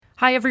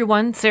Hi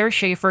everyone, Sarah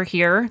Schaefer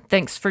here.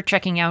 Thanks for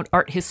checking out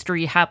Art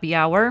History Happy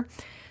Hour.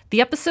 The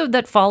episode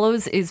that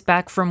follows is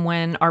back from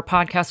when our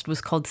podcast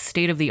was called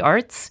State of the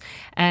Arts,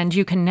 and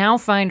you can now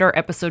find our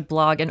episode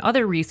blog and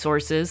other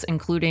resources,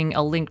 including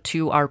a link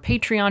to our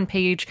Patreon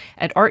page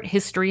at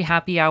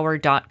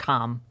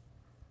arthistoryhappyhour.com.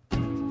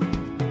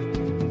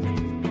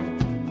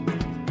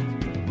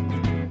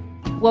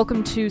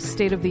 Welcome to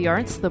State of the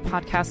Arts, the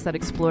podcast that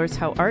explores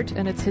how art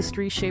and its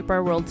history shape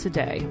our world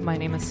today. My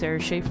name is Sarah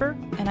Schaefer.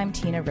 And I'm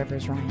Tina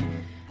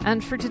Rivers-Ryan.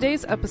 And for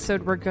today's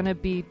episode, we're going to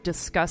be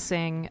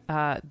discussing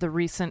the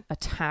recent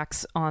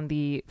attacks on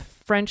the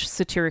French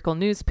satirical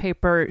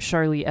newspaper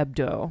Charlie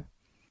Hebdo.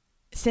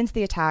 Since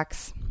the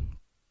attacks,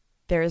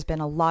 there has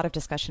been a lot of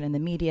discussion in the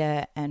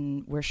media,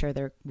 and we're sure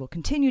there will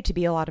continue to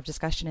be a lot of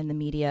discussion in the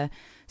media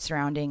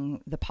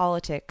surrounding the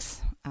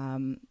politics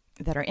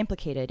that are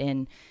implicated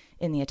in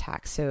the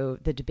attacks. So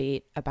the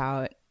debate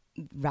about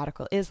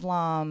radical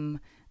Islam,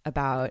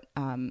 about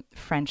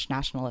French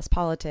nationalist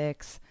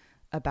politics,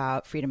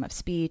 about freedom of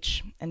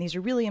speech. And these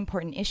are really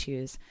important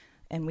issues.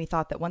 And we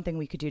thought that one thing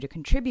we could do to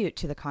contribute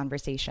to the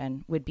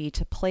conversation would be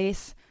to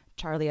place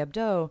Charlie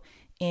Hebdo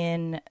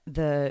in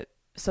the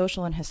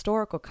social and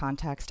historical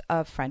context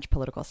of French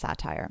political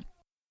satire.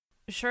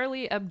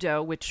 Charlie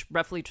Hebdo, which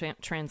roughly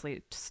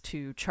translates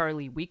to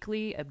Charlie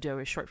Weekly,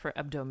 Hebdo is short for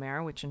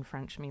Hebdomadaire, which in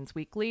French means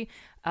weekly,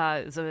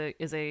 is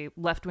a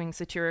left-wing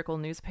satirical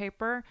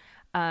newspaper.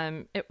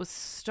 It was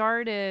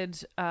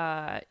started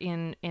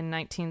in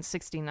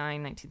 1969,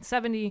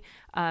 1970,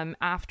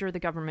 after the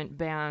government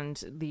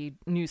banned the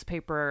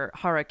newspaper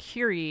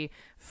Harakiri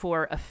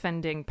for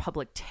offending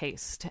public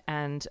taste.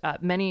 And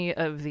many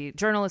of the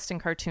journalists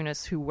and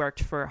cartoonists who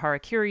worked for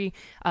Harakiri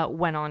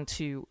went on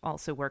to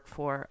also work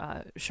for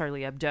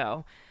Charlie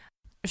Hebdo.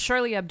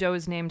 Charlie Hebdo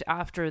is named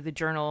after the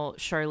journal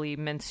Charlie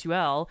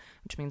Mensuel,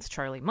 which means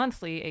Charlie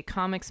Monthly, a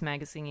comics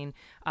magazine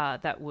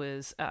that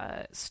was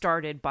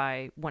started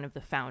by one of the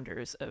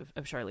founders of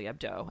Charlie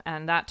Hebdo.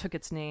 And that took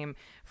its name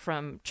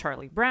from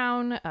Charlie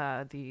Brown,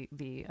 the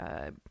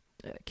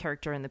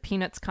character in the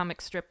Peanuts comic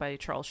strip by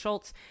Charles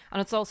Schulz.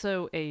 And it's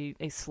also a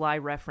sly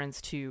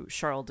reference to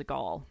Charles de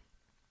Gaulle.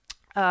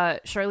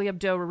 Charlie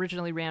Hebdo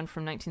originally ran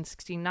from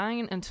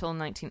 1969 until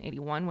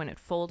 1981 when it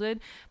folded,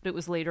 but it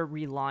was later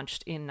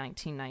relaunched in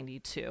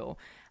 1992.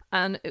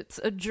 And it's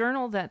a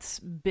journal that's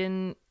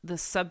been the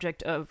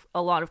subject of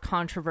a lot of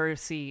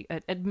controversy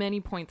at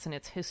many points in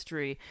its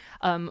history.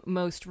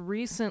 Most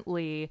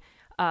recently,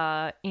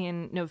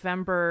 in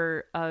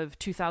November of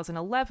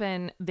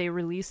 2011, they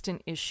released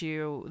an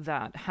issue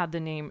that had the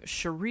name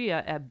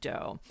Sharia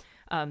Hebdo.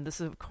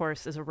 This, of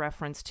course, is a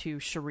reference to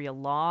Sharia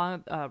law,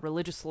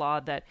 religious law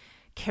that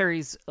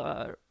carries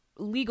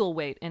legal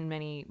weight in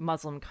many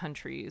Muslim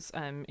countries,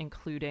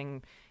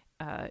 including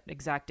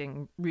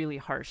exacting really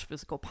harsh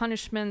physical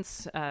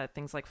punishments,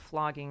 things like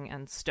flogging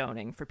and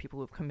stoning for people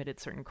who have committed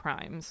certain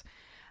crimes.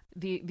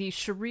 The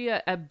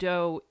Sharia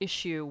Hebdo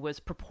issue was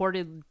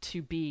purported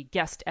to be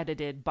guest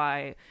edited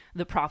by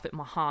the Prophet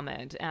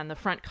Muhammad, and the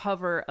front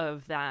cover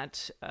of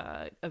that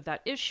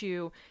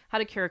issue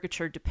had a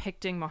caricature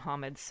depicting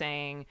Muhammad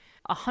saying,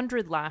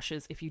 "100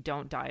 lashes if you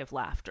don't die of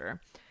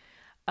laughter."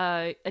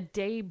 A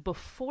day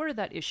before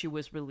that issue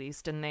was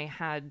released, and they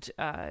had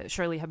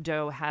Charlie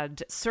Hebdo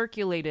had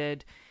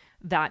circulated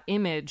that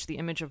image, the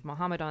image of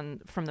Muhammad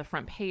from the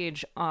front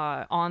page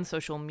on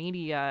social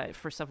media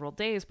for several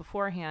days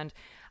beforehand.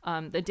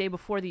 The day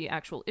before the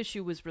actual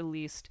issue was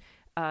released,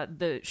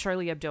 the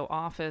Charlie Hebdo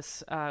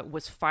office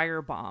was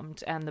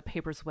firebombed and the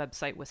paper's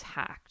website was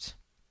hacked.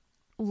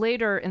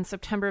 Later, in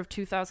September of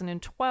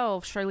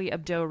 2012, Charlie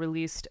Hebdo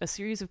released a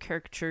series of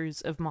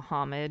caricatures of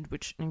Muhammad,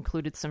 which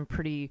included some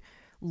pretty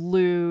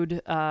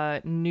lewd,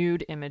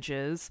 nude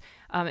images.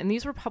 And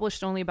these were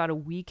published only about a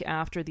week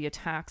after the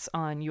attacks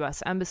on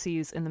U.S.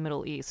 embassies in the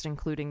Middle East,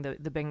 including the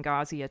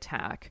Benghazi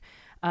attack.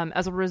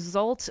 As a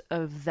result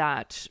of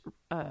that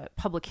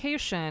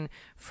publication,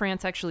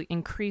 France actually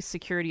increased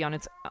security on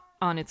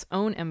its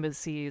own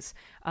embassies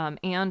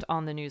and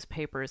on the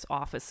newspaper's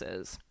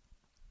offices.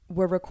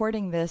 We're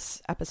recording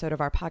this episode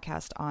of our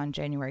podcast on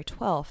January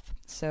 12th,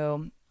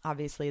 so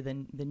obviously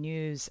the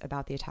news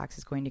about the attacks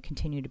is going to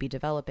continue to be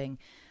developing.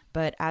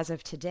 But as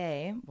of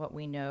today, what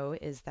we know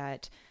is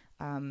that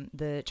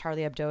the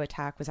Charlie Hebdo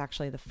attack was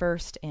actually the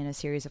first in a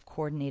series of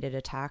coordinated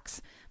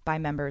attacks by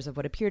members of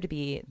what appear to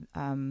be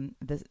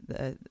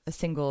a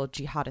single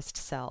jihadist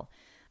cell.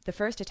 The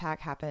first attack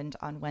happened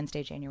on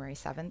Wednesday, January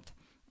 7th,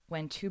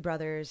 when two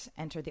brothers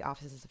entered the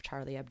offices of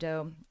Charlie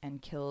Hebdo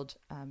and killed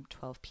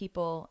 12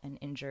 people and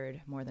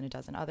injured more than a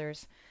dozen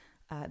others.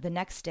 The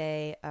next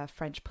day, a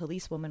French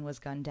policewoman was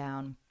gunned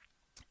down.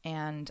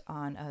 And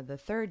on the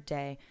third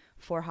day,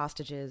 4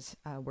 hostages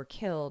were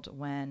killed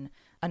when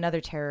another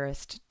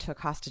terrorist took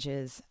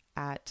hostages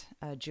at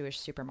a Jewish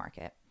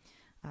supermarket.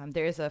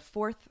 There is a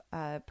fourth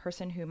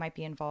person who might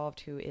be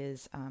involved who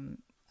is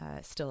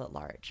still at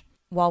large.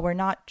 While we're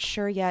not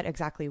sure yet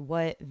exactly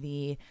what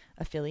the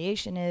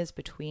affiliation is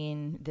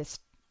between this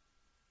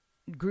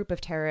group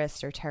of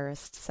terrorists or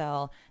terrorist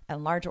cell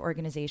and larger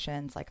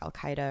organizations like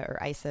Al-Qaeda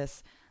or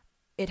ISIS,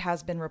 it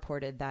has been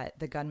reported that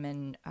the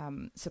gunman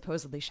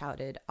supposedly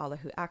shouted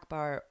Allahu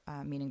Akbar,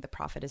 meaning the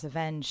Prophet is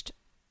avenged,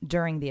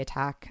 during the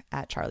attack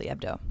at Charlie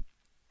Hebdo.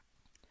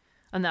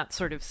 And that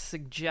sort of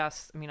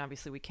suggests, I mean,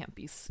 obviously we can't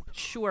be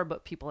sure,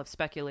 but people have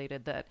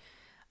speculated that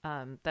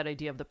that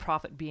idea of the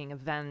Prophet being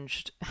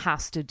avenged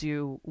has to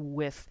do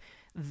with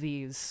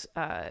these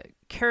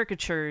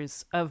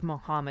caricatures of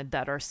Muhammad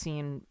that are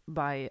seen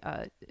by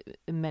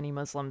many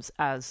Muslims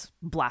as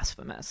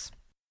blasphemous.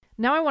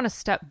 Now I want to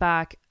step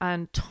back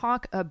and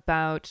talk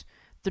about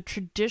the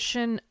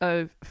tradition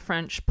of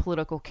French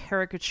political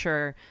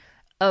caricature,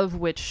 of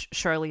which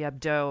Charlie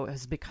Hebdo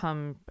has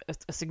become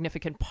a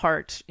significant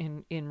part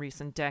in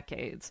recent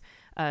decades.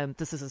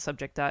 This is a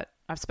subject that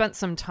I've spent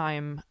some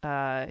time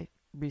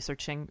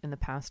researching in the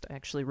past. I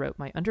actually wrote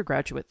my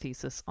undergraduate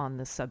thesis on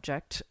this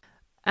subject.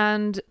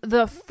 And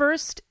the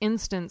first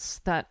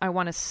instance that I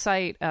want to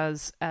cite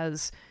as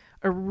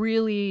a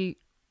really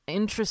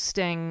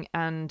interesting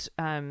and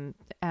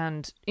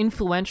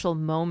influential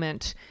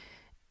moment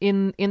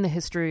in the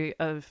history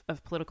of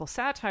political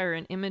satire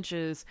and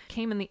images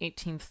came in the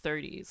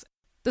 1830s.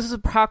 This was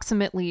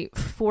approximately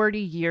 40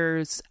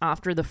 years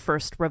after the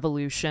first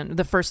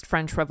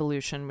French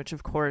Revolution, which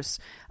of course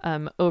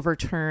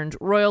overturned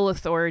royal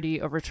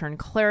authority, overturned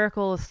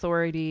clerical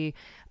authority,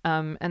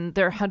 and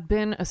there had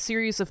been a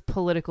series of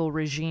political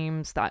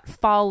regimes that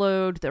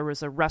followed. There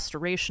was a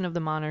restoration of the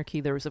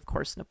monarchy. There was, of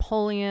course,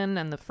 Napoleon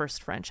and the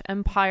First French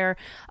Empire.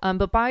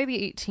 But by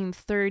the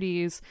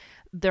 1830s,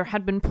 there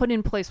had been put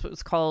in place what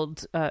was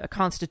called a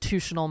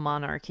constitutional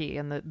monarchy,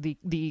 and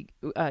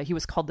he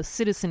was called the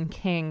Citizen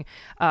King,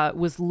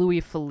 was Louis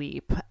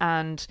Philippe,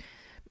 and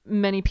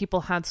many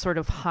people had sort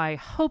of high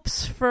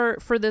hopes for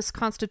this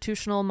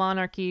constitutional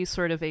monarchy,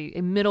 sort of a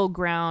middle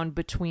ground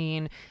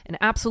between an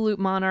absolute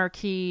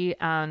monarchy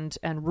and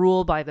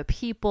rule by the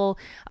people.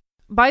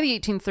 By the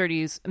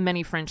 1830s,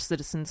 many French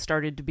citizens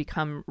started to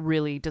become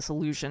really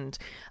disillusioned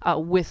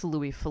with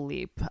Louis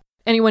Philippe.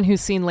 Anyone who's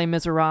seen Les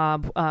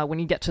Miserables, when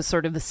you get to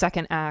sort of the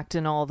second act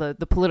and all the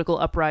political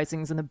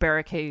uprisings and the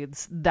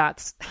barricades,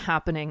 that's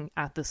happening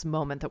at this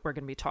moment that we're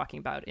going to be talking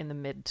about in the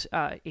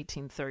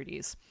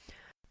mid-1830s.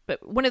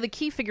 But one of the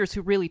key figures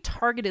who really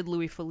targeted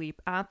Louis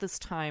Philippe at this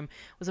time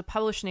was a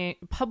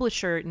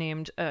publisher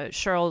named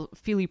Charles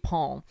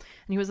Philippon.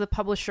 And he was the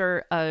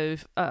publisher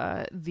of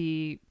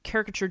the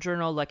caricature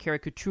journal La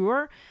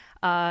Caricature,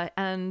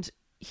 and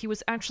he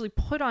was actually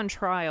put on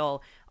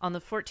trial on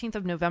the 14th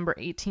of November,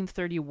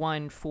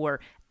 1831 for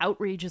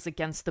outrages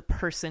against the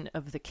person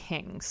of the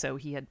king. So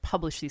he had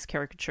published these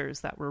caricatures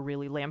that were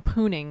really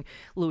lampooning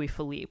Louis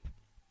Philippe.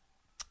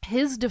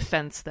 His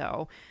defense,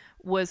 though,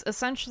 was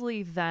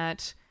essentially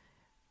that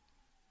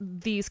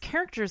these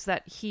characters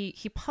that he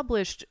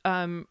published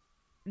there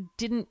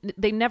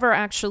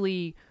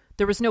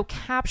was no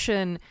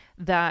caption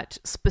that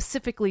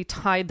specifically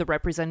tied the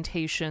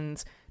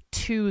representations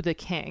to the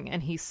king.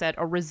 And he said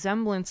a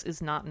resemblance is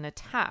not an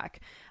attack.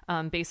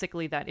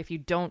 Basically that if you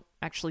don't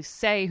actually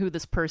say who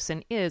this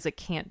person is, it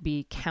can't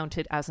be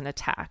counted as an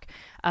attack.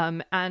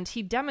 And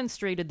he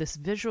demonstrated this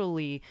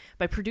visually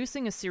by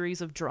producing a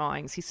series of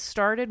drawings. He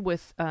started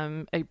with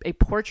a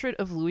portrait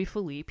of Louis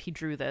Philippe. He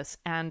drew this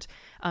and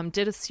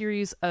did a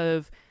series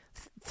of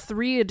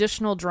 3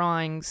 additional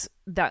drawings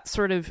that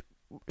sort of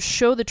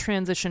show the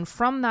transition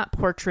from that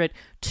portrait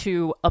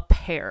to a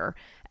pear.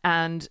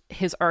 And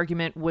his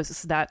argument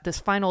was that this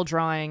final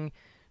drawing,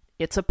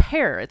 it's a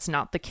pear, it's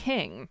not the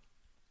king.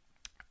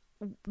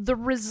 The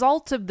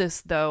result of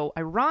this, though,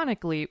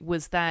 ironically,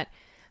 was that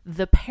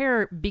the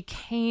pear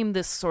became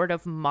this sort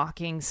of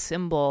mocking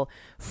symbol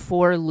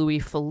for Louis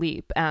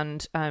Philippe.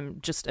 And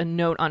just a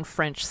note on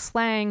French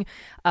slang,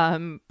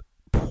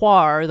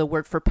 poire, the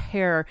word for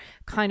pear,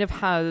 kind of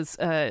has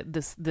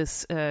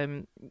this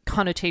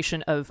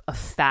connotation of a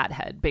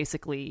fathead,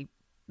 basically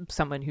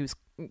someone who's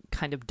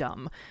kind of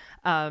dumb.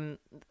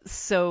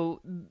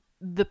 So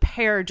the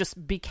pear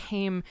just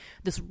became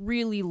this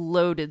really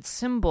loaded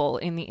symbol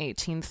in the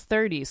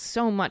 1830s,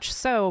 so much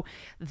so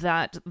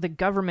that the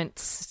government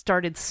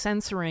started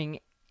censoring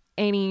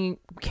any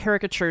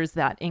caricatures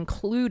that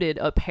included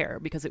a pear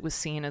because it was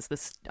seen as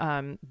this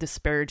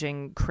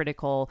disparaging,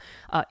 critical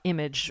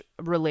image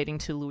relating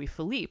to Louis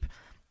Philippe.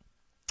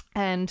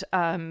 And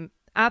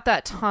at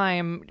that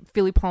time,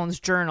 Philippon's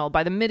journal,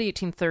 by the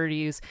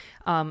mid-1830s,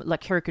 La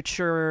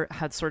Caricature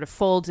had sort of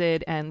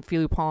folded, and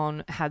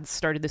Philippon had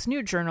started this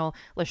new journal,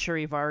 La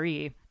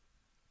Charivari.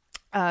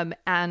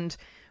 And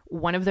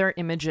one of their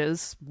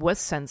images was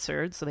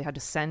censored, so they had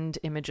to send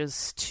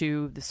images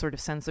to the sort of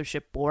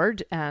censorship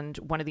board, and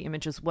one of the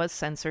images was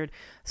censored.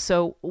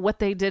 So what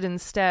they did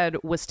instead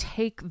was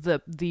take the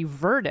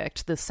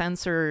verdict, the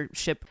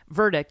censorship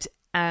verdict,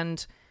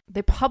 and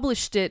they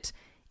published it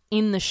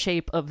in the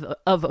shape of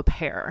a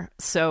pear.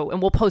 So, and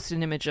we'll post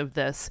an image of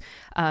this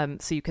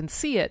so you can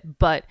see it.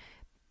 But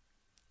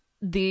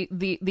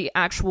the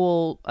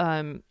actual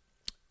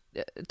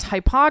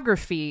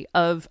typography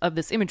of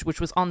this image, which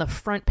was on the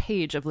front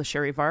page of Le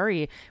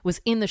Charivari,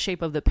 was in the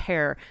shape of the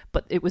pear,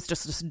 but it was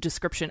just a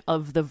description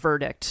of the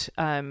verdict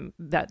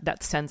that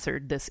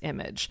censored this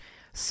image.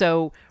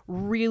 So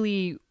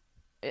really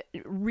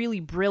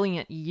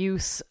brilliant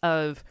use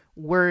of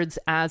words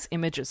as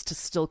images to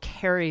still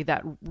carry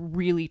that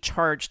really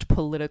charged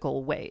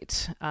political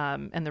weight.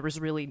 And there was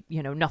really,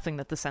 nothing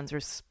that the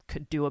censors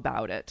could do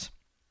about it.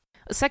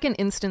 A second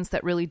instance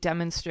that really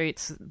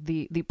demonstrates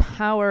the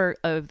power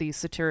of these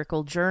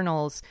satirical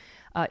journals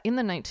in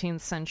the 19th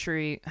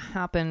century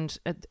happened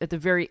at the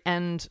very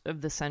end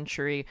of the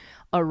century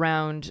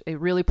around a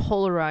really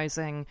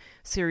polarizing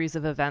series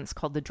of events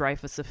called the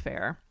Dreyfus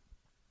Affair.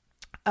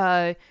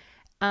 And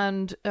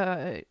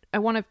I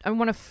want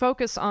to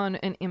focus on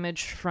an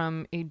image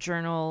from a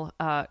journal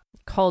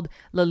called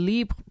La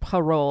Libre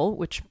Parole,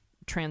 which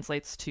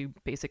translates to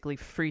basically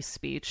free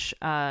speech.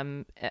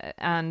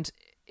 And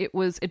it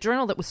was a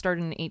journal that was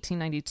started in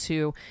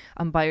 1892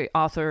 by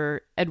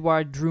author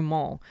Edouard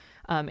Drumont.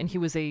 And he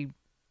was a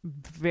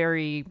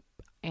very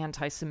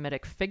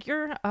anti-Semitic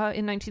figure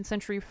in 19th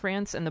century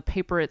France, and the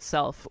paper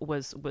itself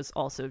was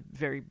also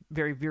very,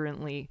 very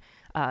virulently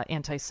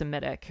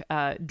anti-Semitic.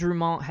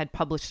 Drumont had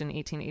published in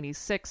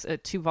 1886 a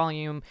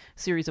 2-volume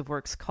series of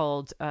works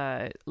called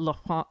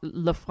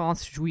La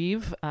France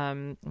Juive,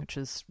 which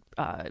is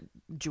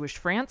Jewish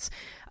France,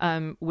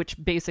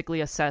 which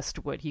basically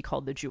assessed what he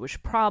called the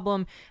Jewish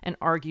problem and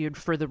argued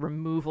for the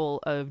removal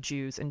of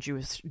Jews and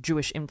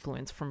Jewish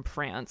influence from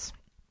France.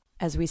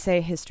 As we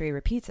say, history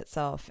repeats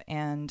itself,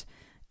 and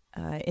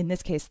in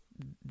this case,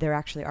 there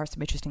actually are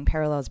some interesting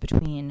parallels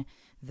between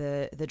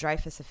the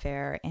Dreyfus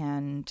Affair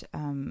and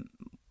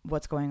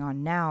what's going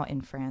on now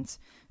in France.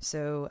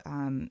 So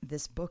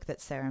this book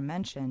that Sarah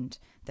mentioned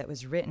that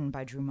was written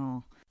by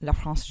Drumont, La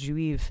France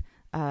Juive,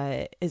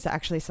 is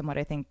actually somewhat,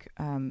 I think,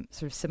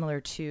 sort of similar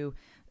to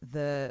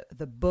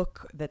the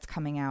book that's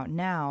coming out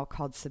now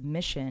called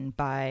Submission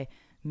by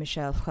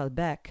Michel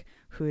Houellebecq,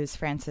 who is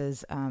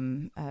France's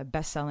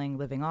best-selling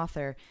living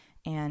author.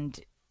 And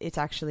it's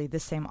actually the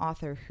same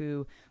author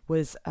who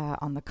was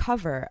on the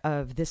cover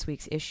of this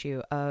week's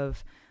issue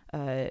of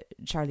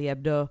Charlie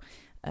Hebdo.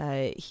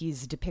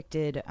 He's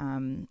depicted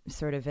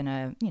sort of in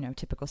a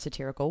typical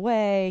satirical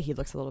way. He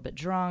looks a little bit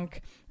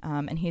drunk,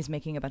 and he's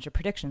making a bunch of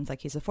predictions,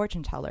 like he's a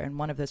fortune teller. And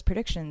one of those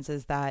predictions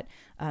is that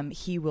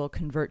he will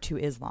convert to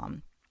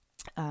Islam.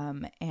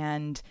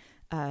 And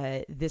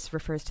this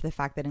refers to the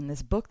fact that in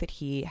this book that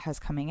he has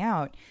coming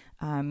out,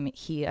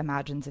 he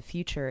imagines a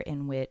future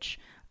in which,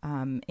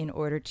 in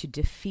order to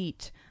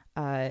defeat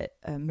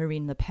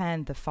Marine Le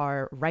Pen, the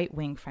far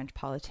right-wing French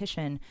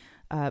politician,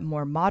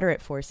 more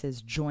moderate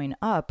forces join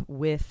up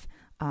with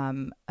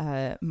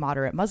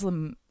moderate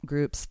Muslim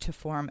groups to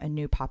form a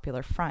new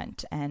popular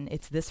front. And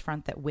it's this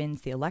front that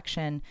wins the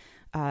election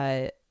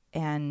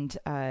and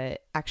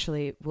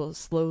actually will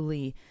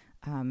slowly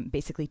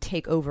basically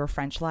take over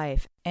French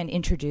life and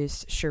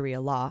introduce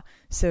Sharia law.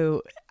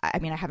 So, I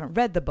mean, I haven't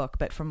read the book,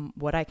 but from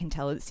what I can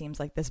tell, it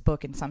seems like this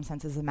book in some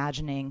sense is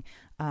imagining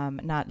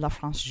not La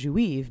France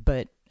Juive,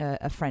 but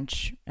a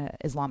French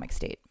Islamic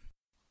state.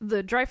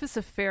 The Dreyfus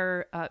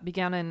Affair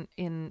began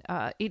in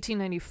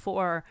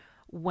 1894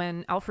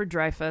 when Alfred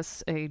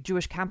Dreyfus, a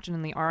Jewish captain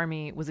in the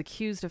army, was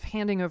accused of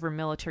handing over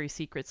military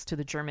secrets to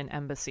the German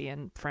embassy.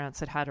 And France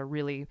had a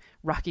really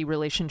rocky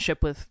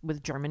relationship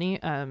with Germany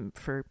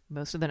for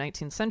most of the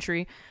 19th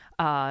century,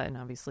 and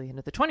obviously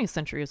into the 20th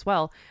century as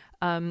well.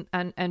 And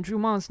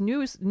Drumont's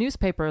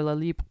newspaper, La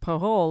Libre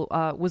Parole,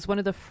 was one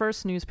of the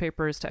first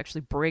newspapers to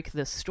actually break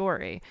this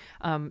story.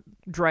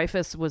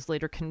 Dreyfus was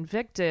later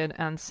convicted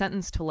and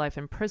sentenced to life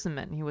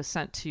imprisonment. He was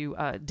sent to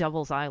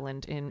Devil's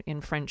Island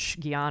in French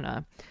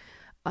Guiana.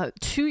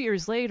 2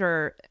 years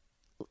later,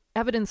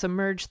 evidence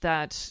emerged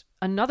that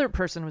another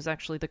person was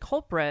actually the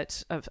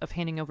culprit of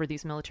handing over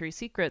these military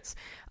secrets,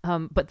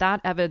 but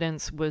that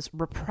evidence was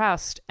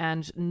repressed,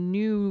 and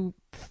new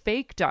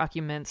fake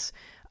documents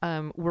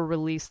were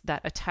released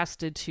that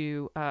attested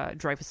to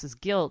Dreyfus's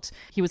guilt.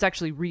 He was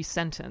actually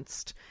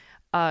resentenced.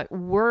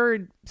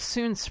 Word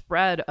soon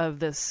spread of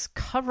this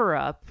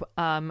cover-up,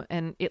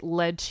 and it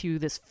led to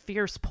this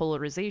fierce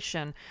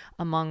polarization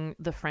among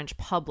the French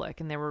public,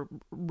 and they were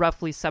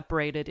roughly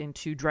separated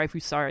into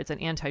Dreyfusards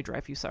and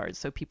anti-Dreyfusards,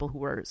 so people who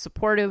were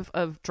supportive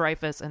of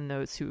Dreyfus and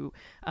those who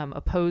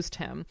opposed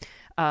him.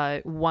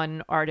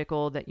 One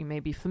article that you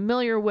may be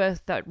familiar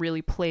with that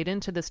really played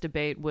into this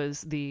debate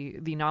was the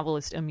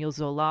novelist Émile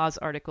Zola's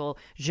article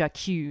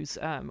J'accuse,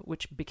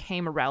 which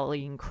became a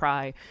rallying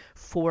cry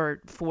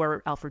for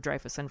Alfred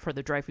Dreyfus and for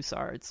the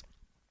Dreyfusards.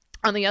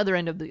 On the other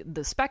end of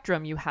the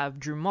spectrum, you have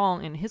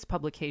Drumont in his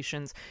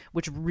publications,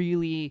 which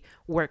really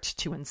worked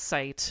to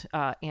incite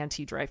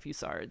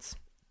anti-Dreyfusards.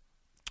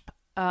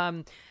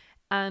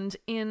 And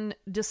in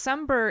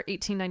December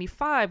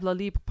 1895, La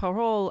Libre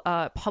Parole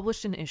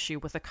published an issue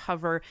with a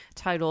cover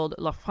titled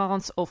La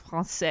France aux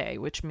Français,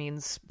 which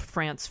means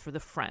France for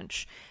the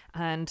French.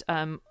 And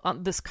on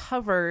this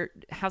cover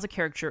has a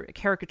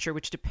caricature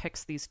which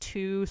depicts these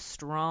two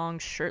strong,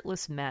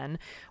 shirtless men,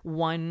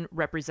 one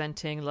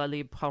representing La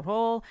Libre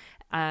Parole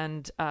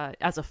and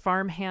as a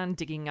farmhand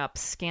digging up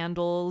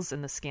scandals,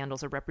 and the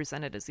scandals are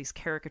represented as these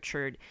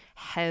caricatured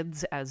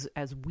heads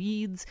as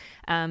weeds,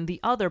 and the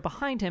other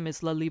behind him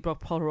is La Libre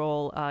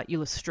Parole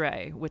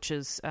Illustrée, which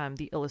is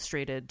the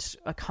illustrated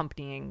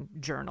accompanying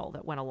journal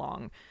that went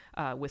along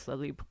with La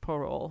Libre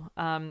Parole,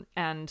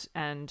 and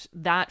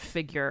that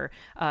figure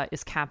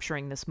is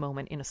capturing this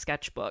moment in a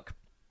sketchbook.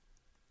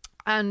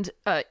 And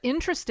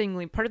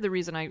interestingly, part of the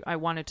reason I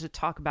wanted to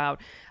talk about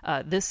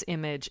this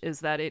image is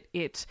that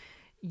it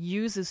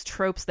uses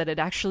tropes that had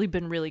actually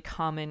been really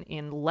common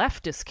in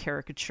leftist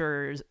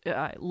caricature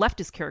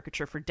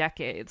for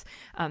decades.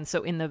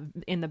 So in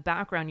the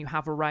background, you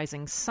have a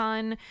rising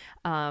sun.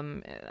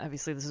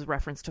 Obviously, this is a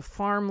reference to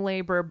farm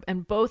labor,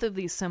 and both of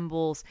these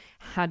symbols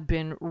had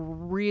been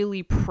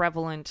really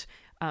prevalent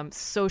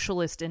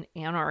socialist and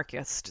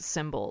anarchist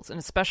symbols. And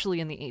especially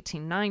in the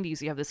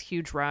 1890s, you have this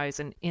huge rise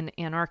in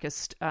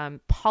anarchist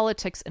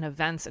politics and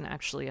events, and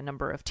actually a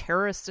number of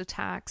terrorist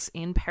attacks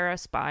in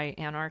Paris by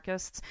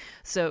anarchists.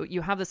 So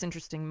you have this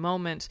interesting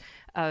moment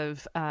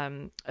of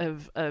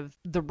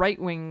the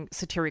right-wing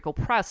satirical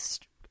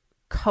press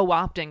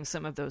co-opting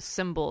some of those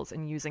symbols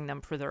and using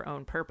them for their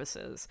own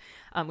purposes.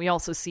 We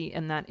also see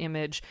in that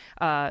image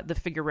the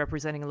figure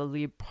representing La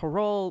Libre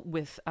Parole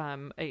with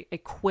a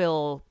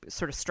quill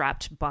sort of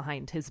strapped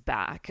behind his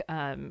back,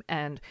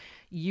 and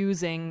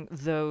using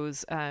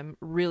those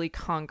really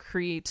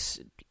concrete,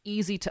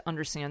 easy to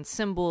understand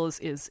symbols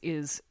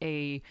is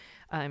a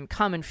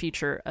common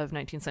feature of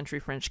 19th century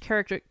French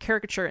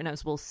caricature, and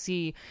as we'll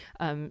see,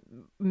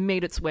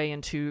 made its way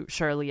into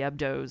Charlie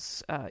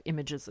Hebdo's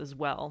images as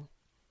well.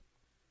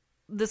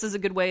 This is a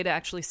good way to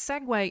actually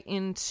segue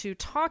into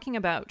talking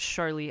about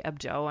Charlie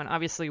Hebdo, and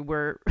obviously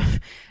we're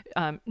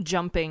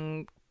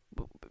jumping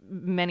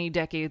many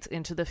decades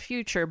into the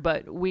future,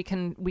 but we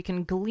can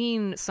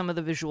glean some of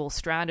the visual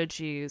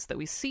strategies that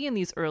we see in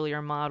these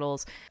earlier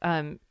models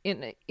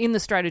in the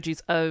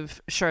strategies of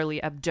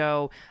Charlie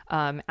Hebdo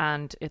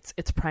and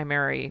its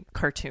primary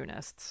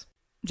cartoonists.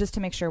 Just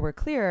to make sure we're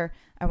clear,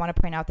 I want to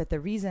point out that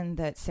the reason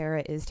that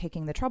Sarah is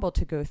taking the trouble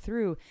to go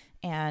through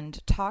and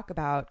talk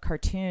about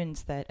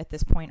cartoons that at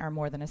this point are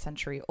more than a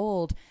century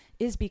old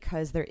is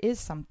because there is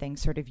something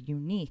sort of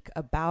unique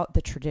about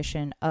the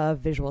tradition of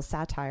visual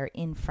satire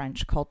in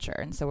French culture.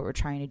 And so what we're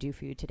trying to do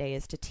for you today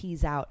is to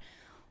tease out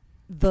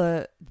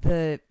the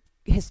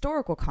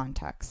historical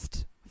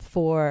context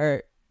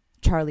for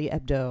Charlie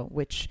Hebdo,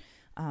 which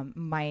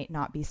might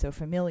not be so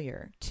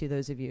familiar to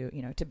those of you,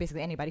 to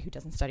basically anybody who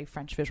doesn't study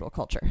French visual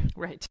culture.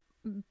 Right.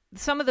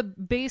 Some of the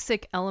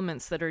basic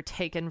elements that are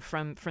taken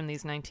from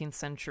these 19th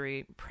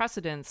century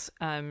precedents,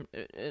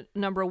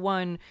 number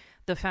one,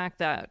 the fact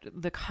that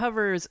the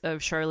covers of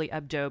Charlie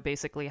Hebdo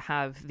basically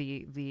have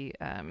the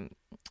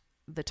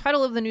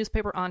title of the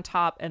newspaper on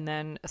top and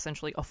then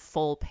essentially a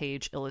full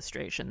page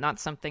illustration.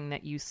 That's something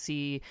that you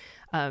see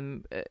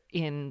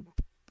in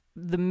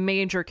the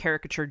major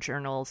caricature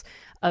journals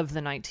of the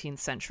 19th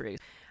century.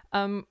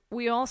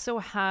 We also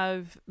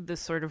have this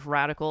sort of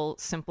radical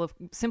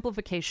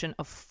simplification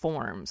of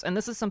forms. And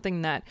this is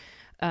something that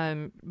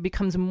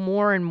becomes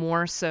more and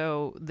more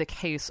so the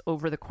case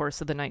over the course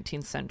of the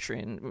 19th century.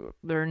 And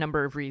there are a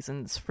number of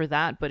reasons for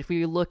that. But if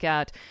we look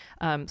at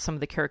some of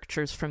the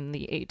caricatures from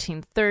the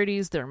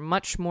 1830s, they're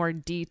much more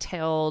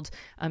detailed,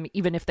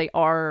 even if they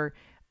are,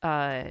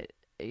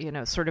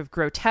 sort of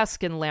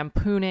grotesque and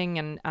lampooning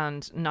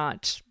and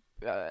not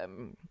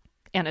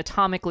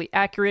anatomically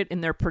accurate in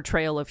their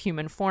portrayal of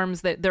human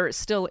forms, that there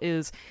still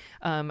is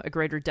a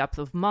greater depth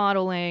of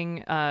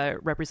modeling,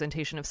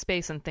 representation of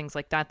space and things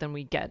like that than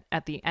we get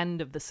at the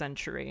end of the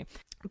century.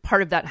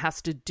 Part of that has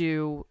to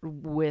do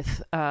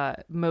with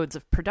modes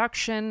of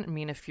production. I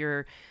mean, if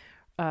you're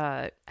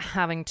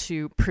having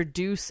to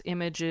produce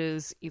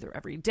images either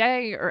every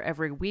day or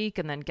every week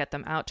and then get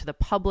them out to the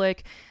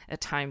public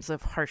at times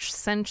of harsh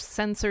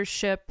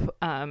censorship.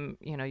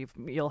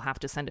 You'll have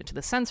to send it to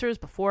the censors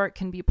before it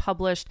can be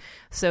published.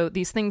 So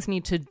these things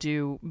need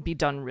to be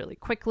done really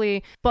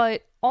quickly.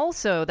 But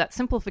also that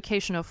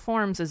simplification of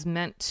forms is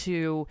meant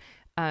to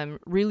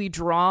really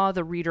draw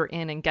the reader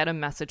in and get a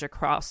message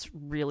across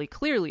really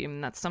clearly. I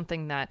mean, that's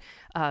something that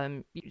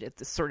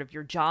it's sort of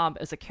your job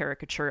as a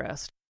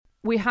caricaturist.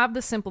 We have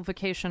the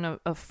simplification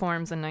of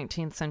forms in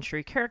 19th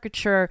century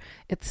caricature.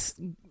 It's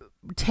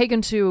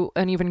taken to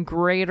an even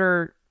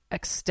greater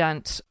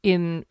extent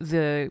in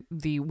the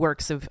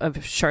works of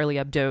Charlie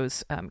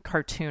Hebdo's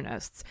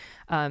cartoonists.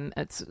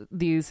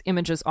 These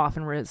images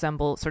often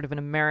resemble sort of an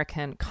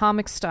American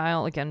comic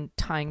style, again,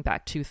 tying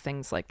back to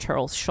things like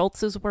Charles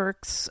Schulz's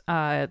works,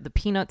 the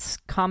Peanuts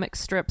comic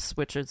strips,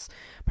 which is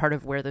part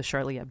of where the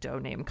Charlie Hebdo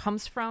name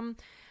comes from.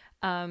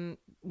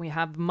 We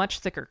have much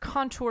thicker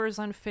contours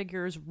on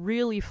figures,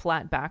 really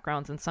flat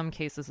backgrounds. In some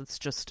cases, it's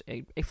just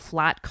a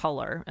flat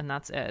color, and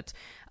that's it.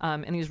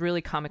 And these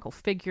really comical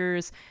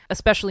figures,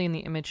 especially in the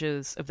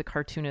images of the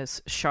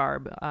cartoonist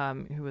Charb,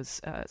 who was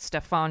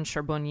Stéphane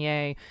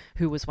Charbonnier,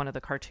 who was one of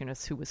the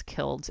cartoonists who was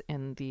killed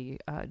in the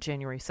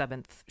January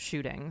 7th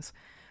shootings.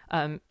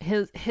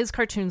 His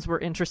cartoons were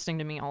interesting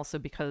to me also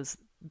because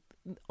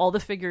all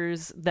the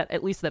figures that,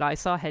 at least that I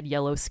saw, had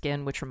yellow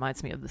skin, which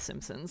reminds me of The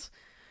Simpsons.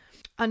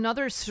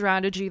 Another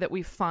strategy that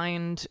we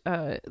find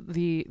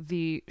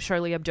the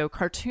Charlie Hebdo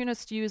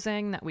cartoonist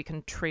using that we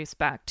can trace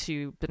back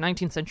to the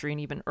 19th century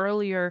and even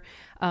earlier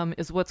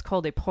is what's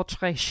called a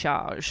portrait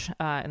charge,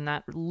 and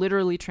that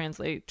literally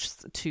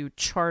translates to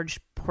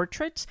charged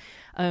portrait.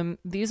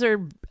 These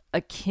are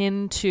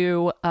akin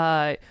to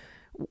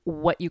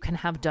what you can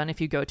have done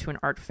if you go to an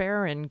art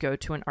fair and go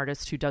to an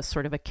artist who does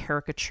sort of a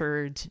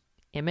caricatured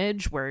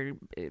image where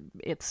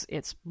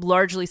it's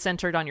largely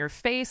centered on your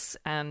face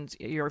and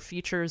your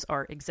features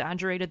are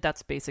exaggerated.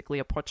 That's basically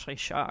a portrait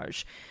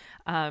charge.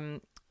 In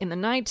the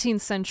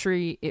 19th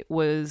century, it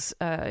was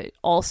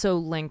also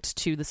linked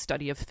to the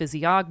study of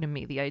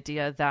physiognomy, the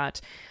idea that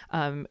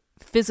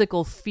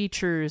physical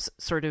features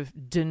sort of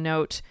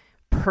denote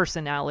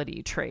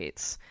personality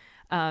traits.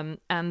 And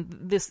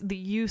the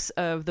use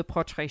of the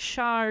portrait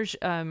charge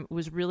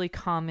was really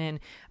common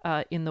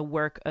in the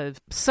work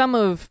of some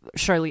of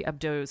Charlie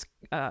Hebdo's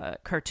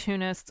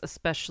cartoonists,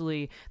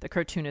 especially the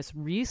cartoonist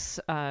Riis,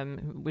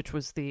 which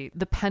was the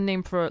pen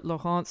name for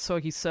Laurent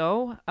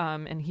Saurisseau,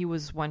 and he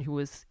was one who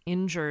was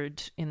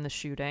injured in the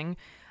shooting.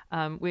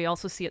 We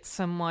also see it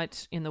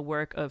somewhat in the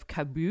work of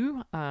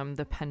Cabu,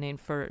 the pen name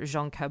for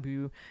Jean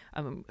Cabu,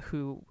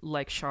 who,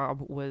 like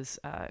Charb,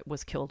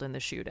 was killed in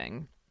the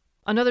shooting.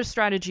 Another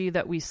strategy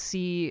that we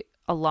see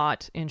a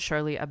lot in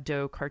Charlie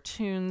Hebdo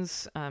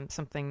cartoons,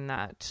 something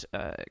that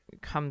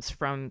comes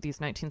from these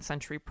 19th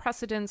century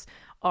precedents,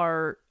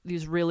 are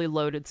these really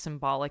loaded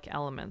symbolic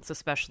elements,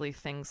 especially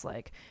things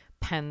like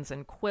pens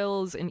and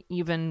quills and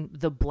even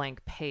the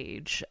blank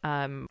page.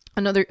 A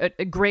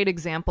great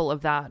example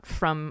of that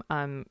from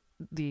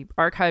the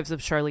archives of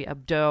Charlie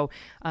Hebdo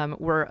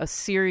were a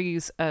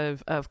series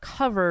of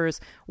covers.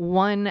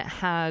 One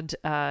had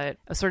a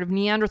sort of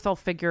Neanderthal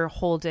figure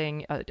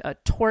holding a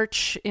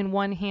torch in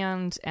one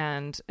hand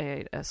and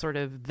a sort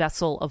of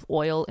vessel of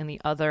oil in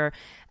the other.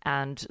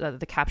 And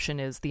the caption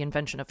is "The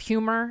Invention of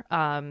Humor."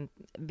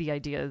 The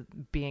idea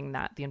being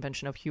that the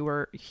invention of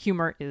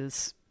humor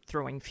is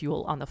throwing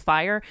fuel on the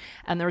fire.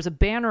 And there's a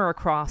banner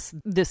across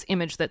this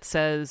image that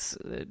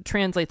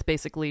translates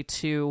basically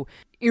to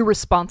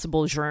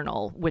irresponsible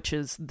journal, which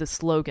is the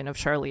slogan of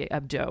Charlie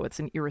Hebdo. It's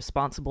an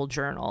irresponsible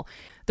journal.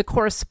 The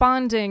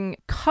corresponding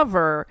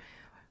cover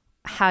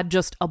had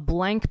just a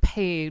blank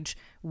page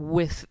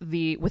with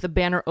a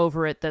banner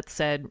over it that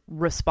said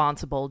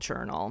responsible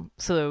journal.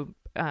 So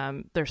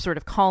they're sort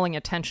of calling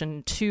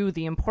attention to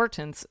the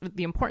importance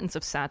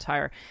of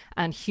satire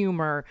and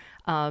humor,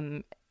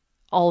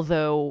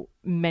 although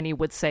many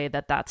would say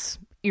that that's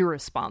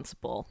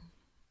irresponsible.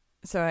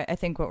 So I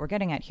think what we're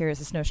getting at here is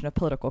this notion of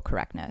political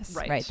correctness,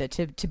 right?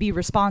 That to be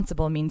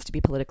responsible means to be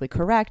politically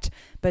correct,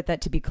 but that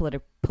to be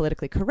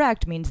politically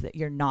correct means that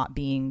you're not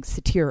being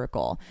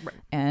satirical. Right.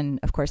 And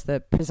of course,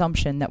 the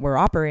presumption that we're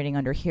operating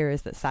under here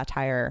is that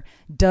satire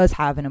does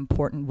have an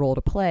important role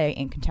to play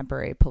in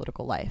contemporary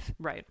political life.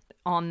 Right.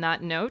 On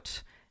that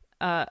note,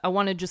 I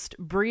want to just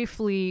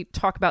briefly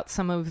talk about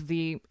some of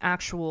the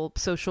actual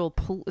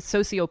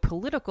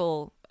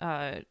socio-political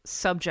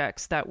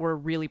subjects that were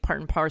really part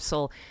and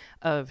parcel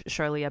of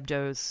Charlie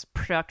Hebdo's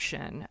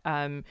production.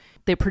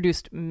 They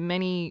produced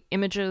many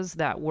images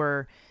that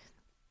were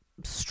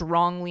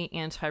strongly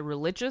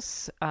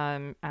anti-religious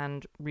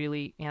and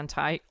really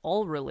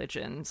anti-all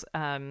religions.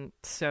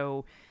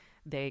 So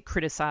they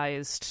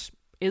criticized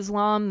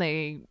Islam,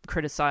 they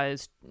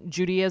criticized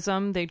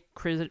Judaism, they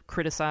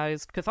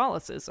criticized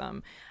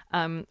Catholicism.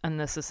 And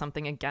this is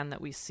something, again, that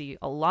we see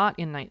a lot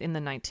in the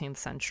 19th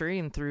century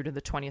and through to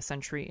the 20th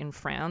century in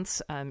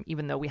France,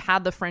 even though we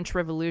had the French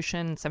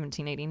Revolution in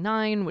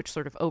 1789, which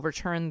sort of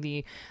overturned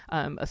the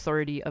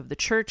authority of the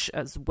church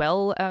as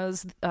well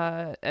as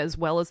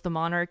the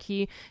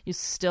monarchy. You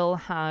still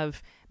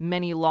have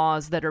many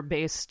laws that are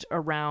based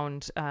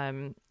around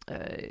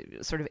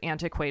sort of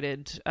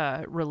antiquated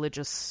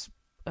religious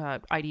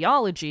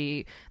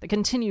ideology that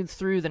continued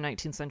through the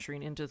 19th century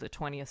and into the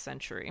 20th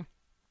century.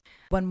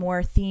 One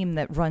more theme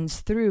that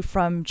runs through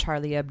from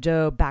Charlie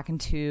Hebdo back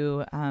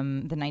into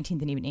the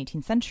 19th and even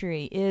 18th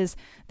century is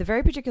the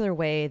very particular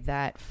way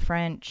that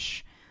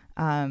French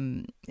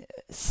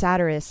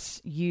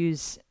satirists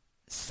use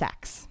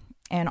sex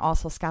and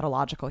also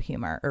scatological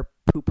humor or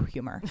poop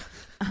humor.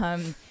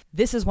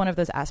 This is one of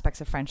those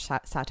aspects of French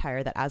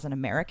satire that as an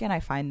American I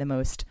find the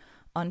most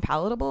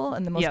unpalatable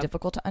and the most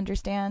difficult to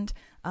understand,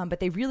 but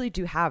they really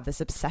do have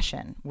this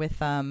obsession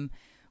with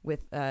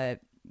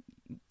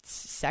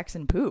sex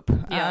and poop.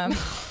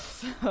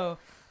 So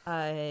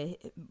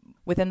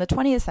within the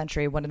 20th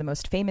century, one of the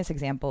most famous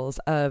examples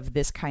of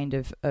this kind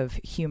of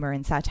humor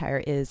and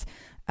satire is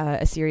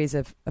a series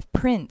of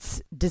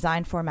prints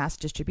designed for mass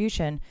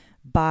distribution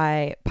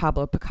by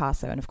Pablo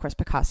Picasso. And of course,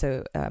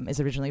 Picasso is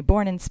originally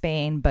born in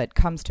Spain, but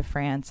comes to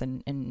France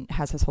and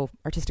has his whole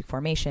artistic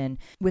formation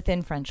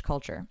within French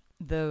culture.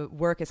 The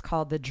work is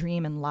called The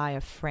Dream and Lie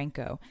of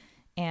Franco.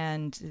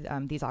 And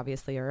these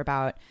obviously are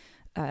about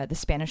the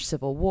Spanish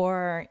Civil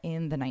War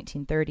in the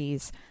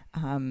 1930s.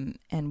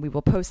 And we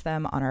will post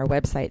them on our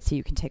website so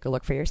you can take a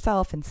look for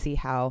yourself and see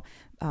how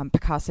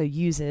Picasso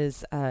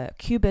uses a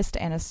cubist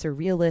and a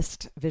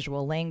surrealist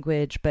visual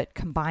language, but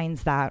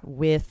combines that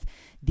with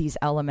these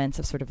elements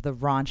of sort of the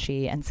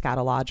raunchy and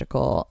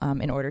scatological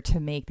in order to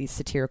make these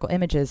satirical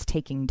images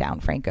taking down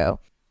Franco.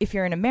 If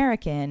you're an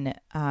American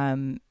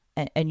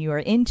and you are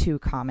into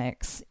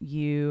comics,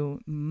 you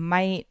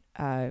might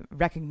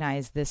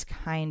recognize this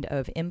kind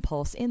of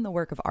impulse in the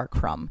work of R.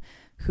 Crumb,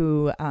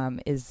 who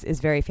is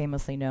very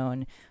famously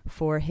known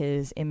for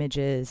his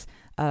images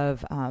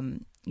of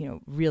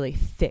really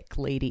thick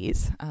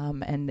ladies,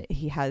 and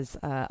he has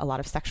a lot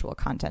of sexual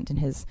content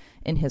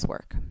in his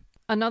work.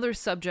 Another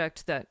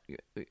subject that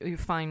you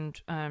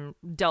find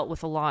dealt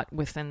with a lot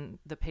within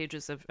the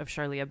pages of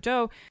Charlie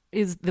Hebdo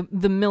is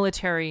the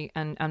military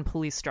and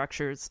police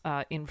structures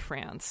in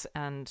France.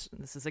 And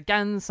this is,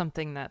 again,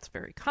 something that's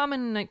very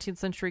common in 19th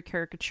century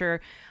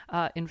caricature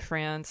in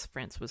France.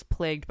 France was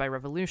plagued by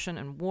revolution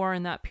and war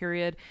in that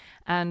period.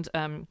 And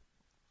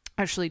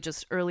actually,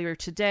 just earlier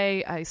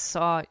today, I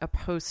saw a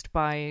post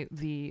by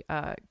the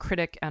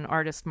critic and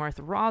artist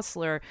Martha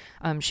Rosler.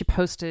 She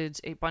posted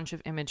a bunch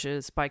of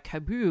images by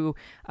Cabu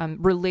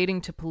relating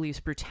to police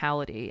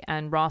brutality.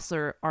 And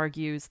Rosler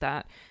argues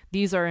that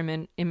these are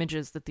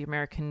images that the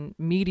American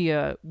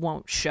media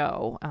won't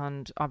show.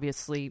 And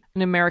obviously,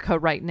 in America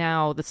right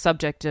now, the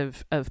subject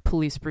of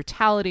police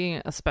brutality,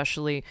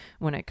 especially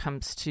when it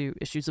comes to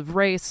issues of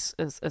race,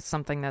 is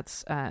something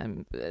that's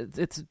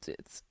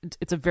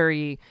it's a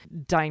very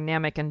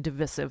dynamic and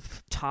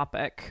divisive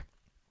topic.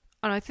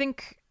 And I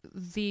think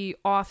the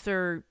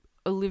author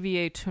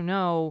Olivier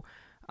Tourneau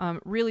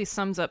really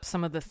sums up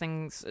some of the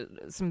things,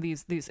 some of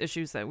these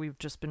issues that we've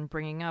just been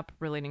bringing up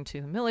relating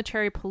to the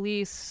military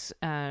police,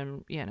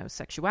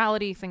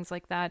 sexuality, things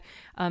like that.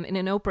 In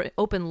an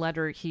open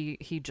letter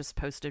he just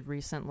posted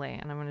recently,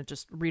 and I'm going to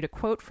just read a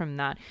quote from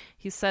that.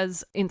 He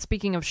says, in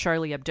speaking of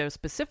Charlie Hebdo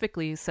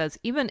specifically, he says,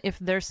 even if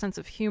their sense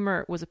of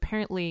humor was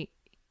apparently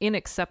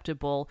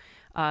unacceptable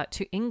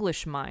to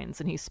English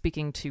minds, and he's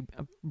speaking to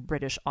a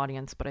British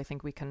audience, but I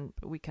think we can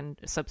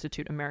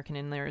substitute American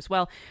in there as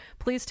well.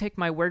 Please take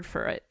my word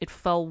for it. It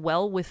fell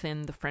well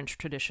within the French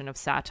tradition of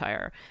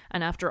satire,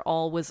 and after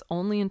all was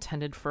only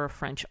intended for a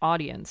French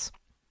audience.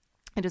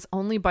 It is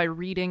only by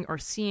reading or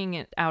seeing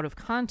it out of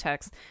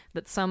context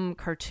that some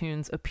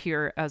cartoons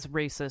appear as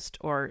racist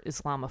or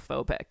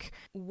Islamophobic.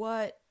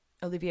 What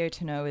Olivier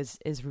Tourneau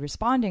is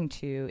responding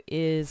to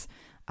is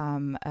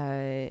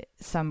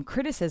some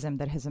criticism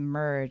that has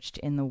emerged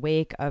in the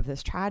wake of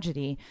this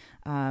tragedy.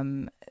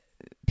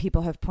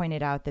 People have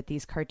pointed out that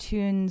these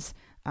cartoons,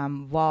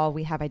 while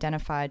we have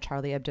identified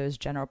Charlie Hebdo's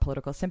general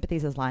political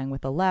sympathies as lying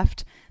with the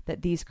left,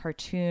 that these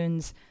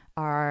cartoons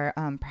are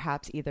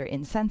perhaps either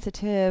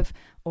insensitive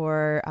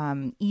or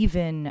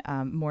even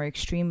more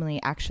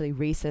extremely actually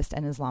racist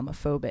and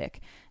Islamophobic.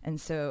 And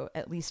so,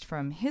 at least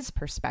from his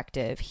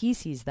perspective, he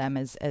sees them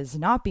as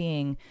not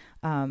being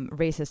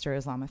racist or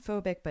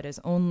Islamophobic, but as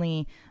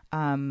only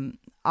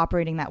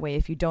operating that way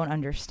if you don't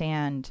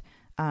understand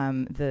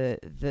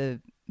the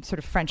sort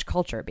of French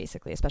culture,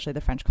 basically, especially the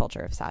French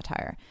culture of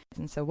satire.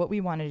 And so what we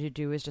wanted to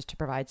do is just to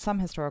provide some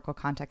historical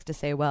context to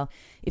say, well,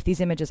 if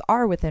these images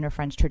are within a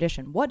French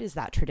tradition, what is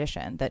that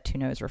tradition that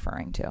Tourneau is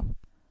referring to?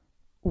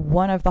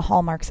 One of the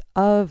hallmarks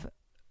of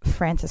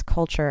France's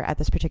culture at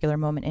this particular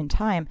moment in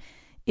time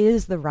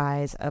is the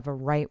rise of a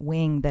right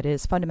wing that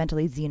is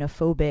fundamentally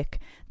xenophobic,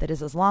 that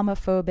is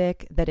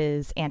Islamophobic, that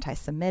is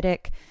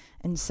anti-Semitic.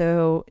 And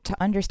so to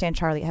understand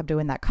Charlie Hebdo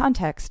in that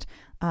context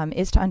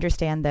is to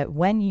understand that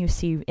when you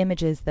see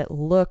images that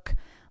look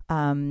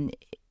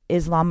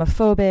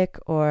Islamophobic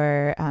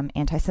or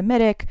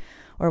anti-Semitic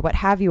or what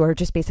have you, or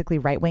just basically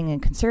right-wing and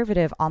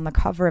conservative on the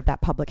cover of that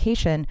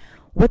publication,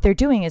 what they're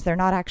doing is they're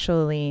not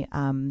actually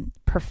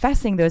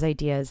professing those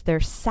ideas,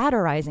 they're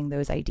satirizing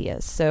those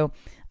ideas. So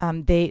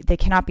they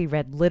cannot be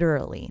read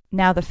literally.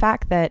 Now, the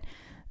fact that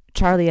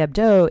Charlie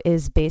Hebdo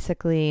is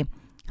basically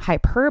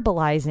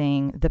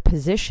hyperbolizing the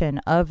position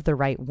of the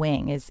right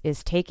wing,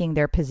 is taking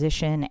their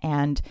position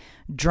and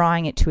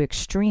drawing it to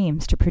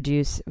extremes to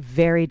produce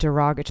very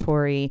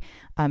derogatory,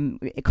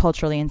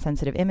 culturally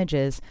insensitive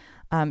images,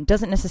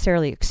 doesn't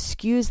necessarily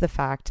excuse the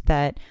fact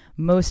that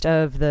most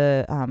of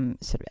the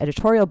sort of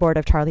editorial board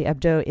of Charlie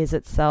Hebdo is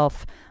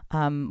itself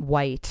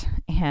white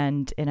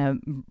and in a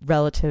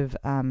relative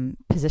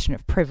position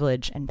of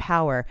privilege and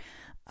power.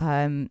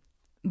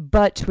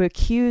 But to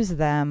accuse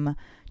them,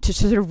 to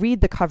sort of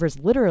read the covers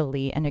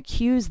literally and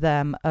accuse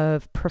them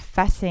of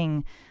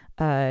professing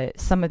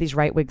some of these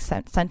right-wing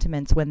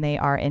sentiments when they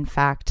are in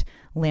fact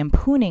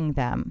lampooning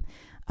them,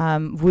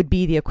 would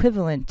be the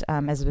equivalent,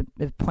 as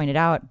pointed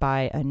out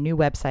by a new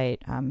website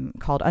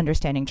called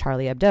Understanding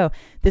Charlie Hebdo.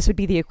 This would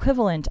be the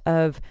equivalent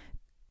of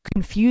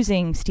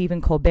confusing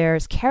Stephen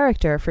Colbert's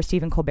character for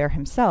Stephen Colbert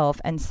himself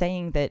and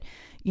saying that,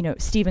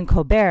 Stephen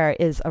Colbert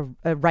is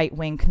a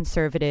right-wing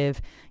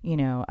conservative,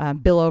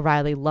 Bill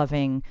O'Reilly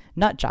loving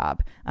nut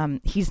job.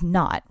 He's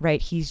not, right?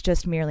 He's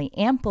just merely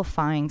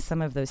amplifying some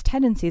of those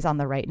tendencies on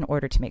the right in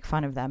order to make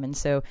fun of them. And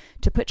so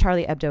to put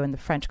Charlie Hebdo in the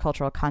French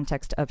cultural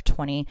context of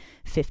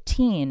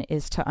 2015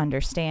 is to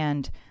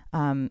understand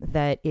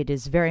that it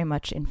is very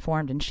much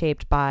informed and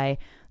shaped by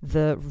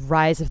the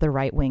rise of the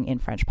right wing in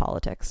French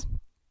politics.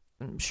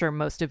 I'm sure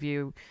most of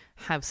you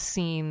have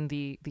seen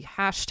the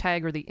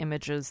hashtag or the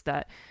images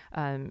that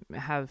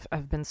have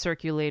been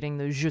circulating,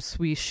 the Je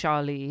suis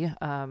Charlie,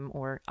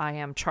 or I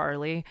am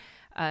Charlie.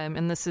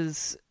 And this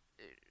is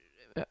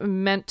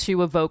meant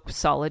to evoke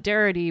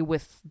solidarity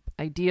with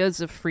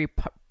ideas of free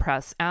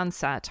press and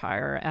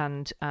satire,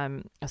 and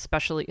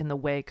especially in the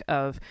wake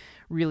of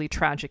really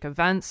tragic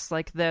events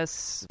like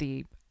this,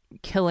 the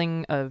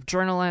killing of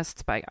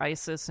journalists by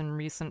ISIS in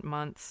recent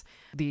months,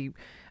 the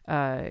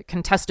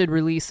contested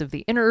release of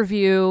The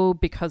Interview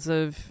because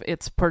of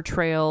its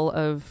portrayal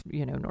of,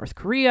 North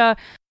Korea.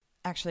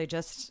 Actually,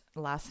 just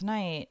last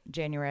night,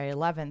 January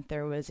 11th,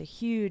 there was a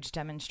huge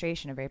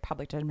demonstration, a very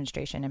public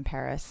demonstration in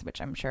Paris,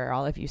 which I'm sure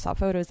all of you saw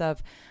photos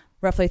of.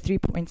 Roughly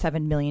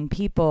 3.7 million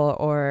people,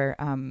 or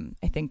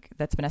I think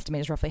that's been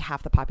estimated as roughly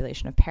half the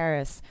population of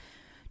Paris,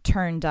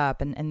 turned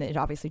up, and it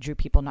obviously drew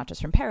people not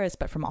just from Paris,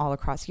 but from all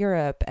across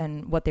Europe.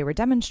 And what they were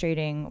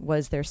demonstrating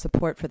was their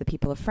support for the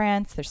people of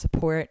France, their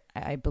support,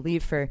 I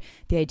believe, for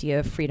the idea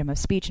of freedom of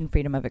speech and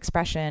freedom of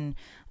expression,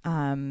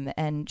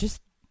 and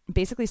just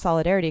basically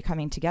solidarity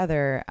coming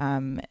together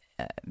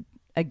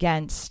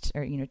against,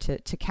 or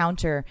to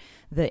counter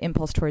the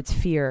impulse towards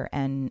fear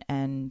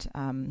and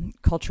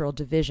cultural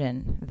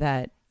division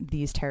that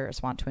these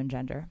terrorists want to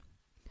engender.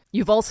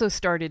 You've also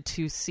started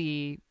to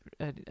see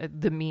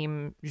the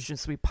meme "Je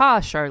suis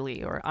pas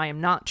Charlie" or "I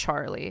am not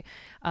Charlie,"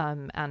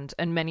 and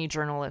many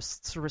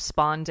journalists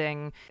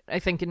responding, I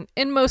think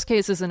in most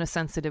cases in a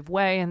sensitive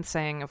way, and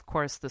saying, of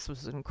course, this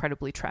was an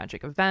incredibly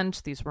tragic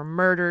event. These were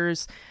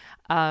murders.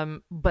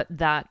 But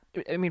that,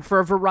 for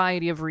a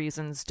variety of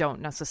reasons,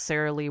 don't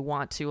necessarily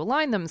want to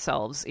align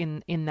themselves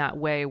in that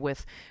way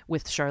with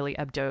Charlie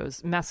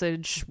Hebdo's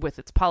message, with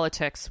its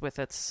politics, with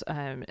its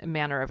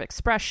manner of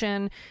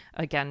expression.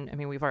 Again,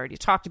 we've already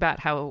talked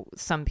about how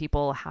some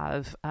people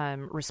have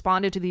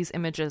responded to these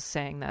images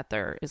saying that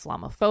they're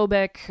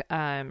Islamophobic,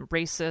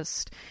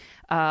 racist,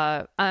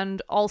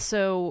 and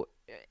also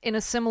in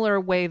a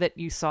similar way that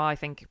you saw, I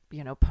think,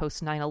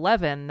 post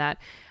 9/11, that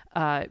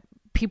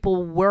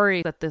people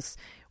worry that this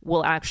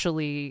will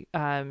actually,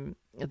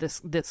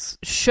 this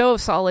show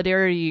of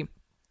solidarity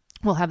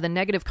will have the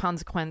negative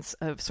consequence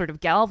of sort of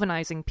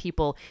galvanizing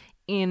people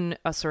in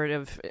a sort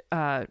of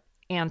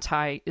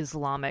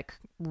anti-Islamic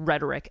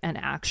rhetoric and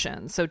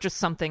action. So just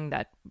something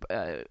that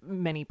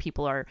many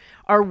people are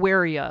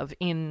wary of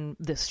in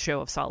this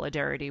show of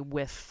solidarity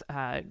with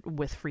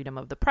freedom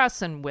of the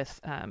press and with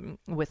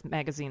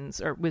magazines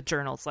or with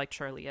journals like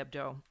Charlie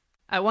Hebdo.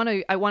 I want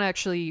to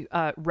actually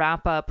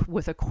wrap up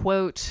with a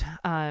quote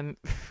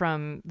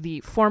from the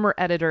former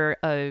editor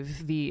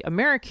of the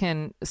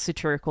American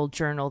satirical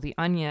journal, The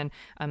Onion,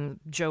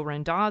 Joe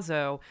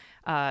Randazzo.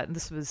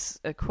 This was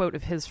a quote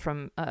of his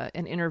from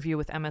an interview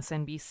with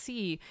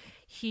MSNBC.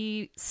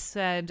 He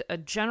said, "A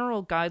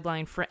general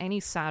guideline for any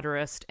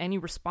satirist, any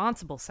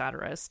responsible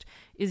satirist,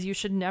 is you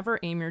should never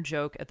aim your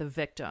joke at the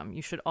victim.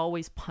 You should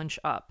always punch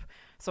up.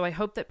 So I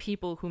hope that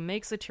people who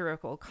make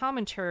satirical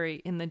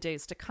commentary in the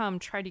days to come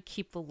try to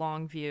keep the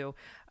long view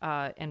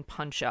and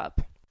punch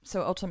up."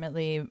 So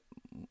ultimately,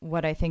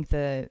 what I think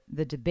the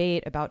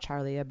debate about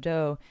Charlie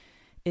Hebdo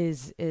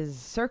is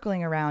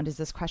circling around is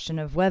this question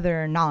of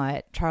whether or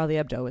not Charlie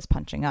Hebdo was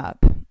punching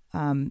up.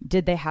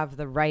 Did they have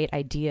the right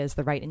ideas,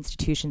 the right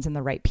institutions, and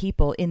the right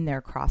people in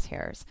their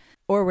crosshairs?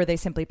 Or were they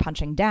simply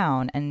punching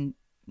down and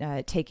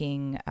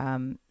taking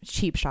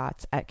cheap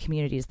shots at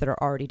communities that are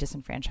already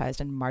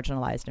disenfranchised and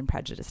marginalized and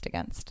prejudiced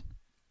against?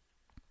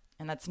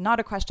 And that's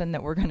not a question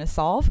that we're going to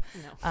solve,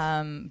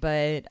 no.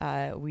 But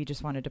we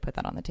just wanted to put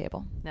that on the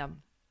table. Yeah.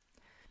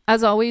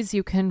 As always,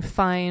 you can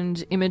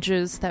find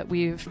images that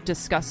we've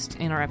discussed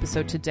in our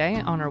episode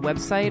today on our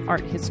website,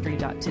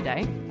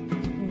 arthistory.today.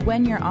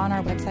 When you're on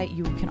our website,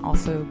 you can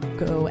also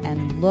go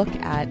and look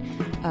at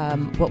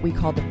what we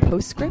call the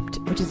postscript,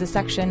 which is a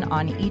section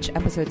on each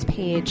episode's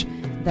page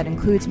that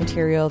includes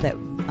material that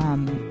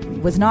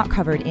was not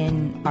covered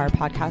in our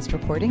podcast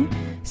recording.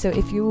 So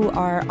if you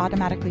are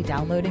automatically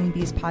downloading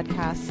these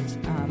podcasts,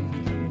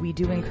 we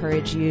do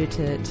encourage you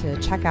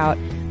to check out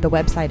the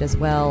website as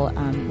well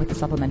with the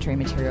supplementary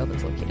material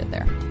that's located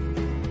there.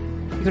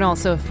 You can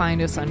also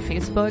find us on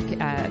Facebook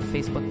at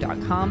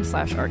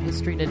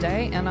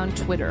facebook.com/arthistorytoday and on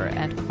Twitter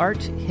at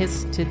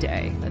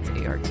arthistoday. That's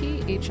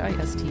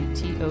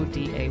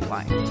ARTHISTTODAY.